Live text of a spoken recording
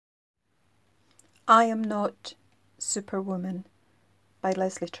I Am Not Superwoman by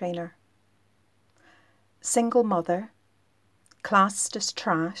Leslie Traynor. Single mother, classed as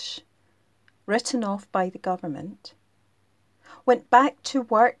trash, written off by the government, went back to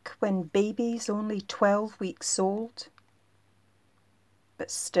work when baby's only 12 weeks old.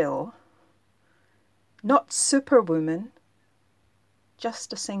 But still, not superwoman,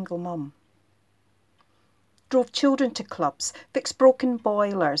 just a single mum. Drove children to clubs, fixed broken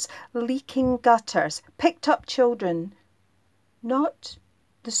boilers, leaking gutters, picked up children, not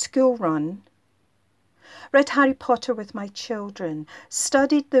the school run. Read Harry Potter with my children,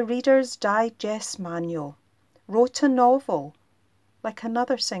 studied the Reader's Digest manual, wrote a novel like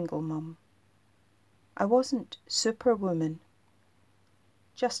another single mum. I wasn't superwoman,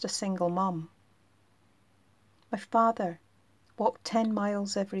 just a single mum. My father walked 10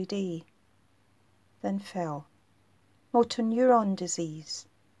 miles every day, then fell. Motor neuron disease.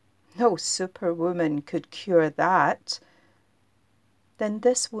 No superwoman could cure that. Then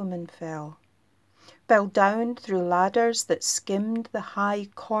this woman fell down through ladders that skimmed the high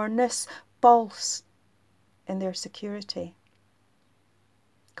cornice, false in their security.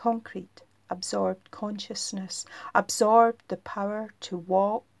 Concrete absorbed consciousness, absorbed the power to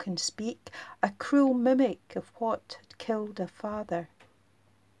walk and speak, a cruel mimic of what had killed a father.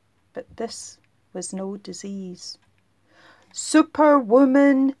 But this was no disease.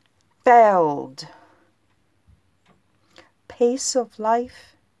 Superwoman failed. Pace of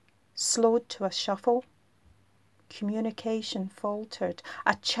life slowed to a shuffle. Communication faltered,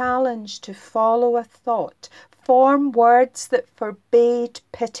 a challenge to follow a thought, form words that forbade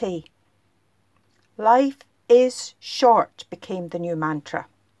pity. Life is short became the new mantra.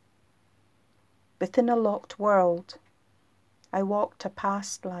 Within a locked world, I walked a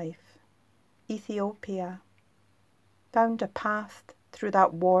past life, Ethiopia, found a path through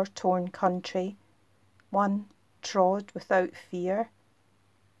that war-torn country, one trod without fear.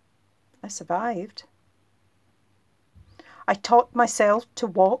 I survived. I taught myself to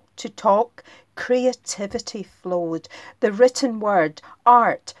walk, to talk. Creativity flowed. The written word,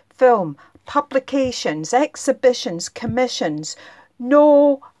 art, film, publications, exhibitions, commissions.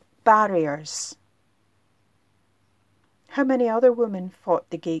 No barriers. How many other women fought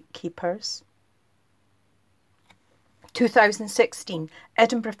the gatekeepers? 2016,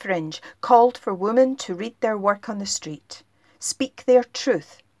 Edinburgh Fringe called for women to read their work on the street, speak their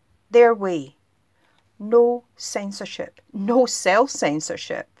truth, their way. No censorship, no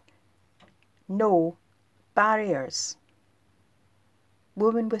self-censorship, no barriers.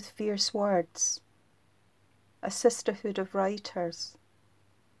 Women with fierce words, a sisterhood of writers.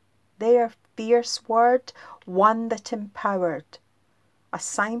 Their fierce word, one that empowered, a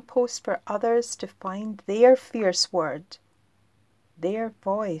signpost for others to find their fierce word, their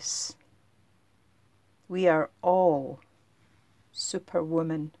voice. We are all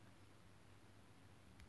superwoman.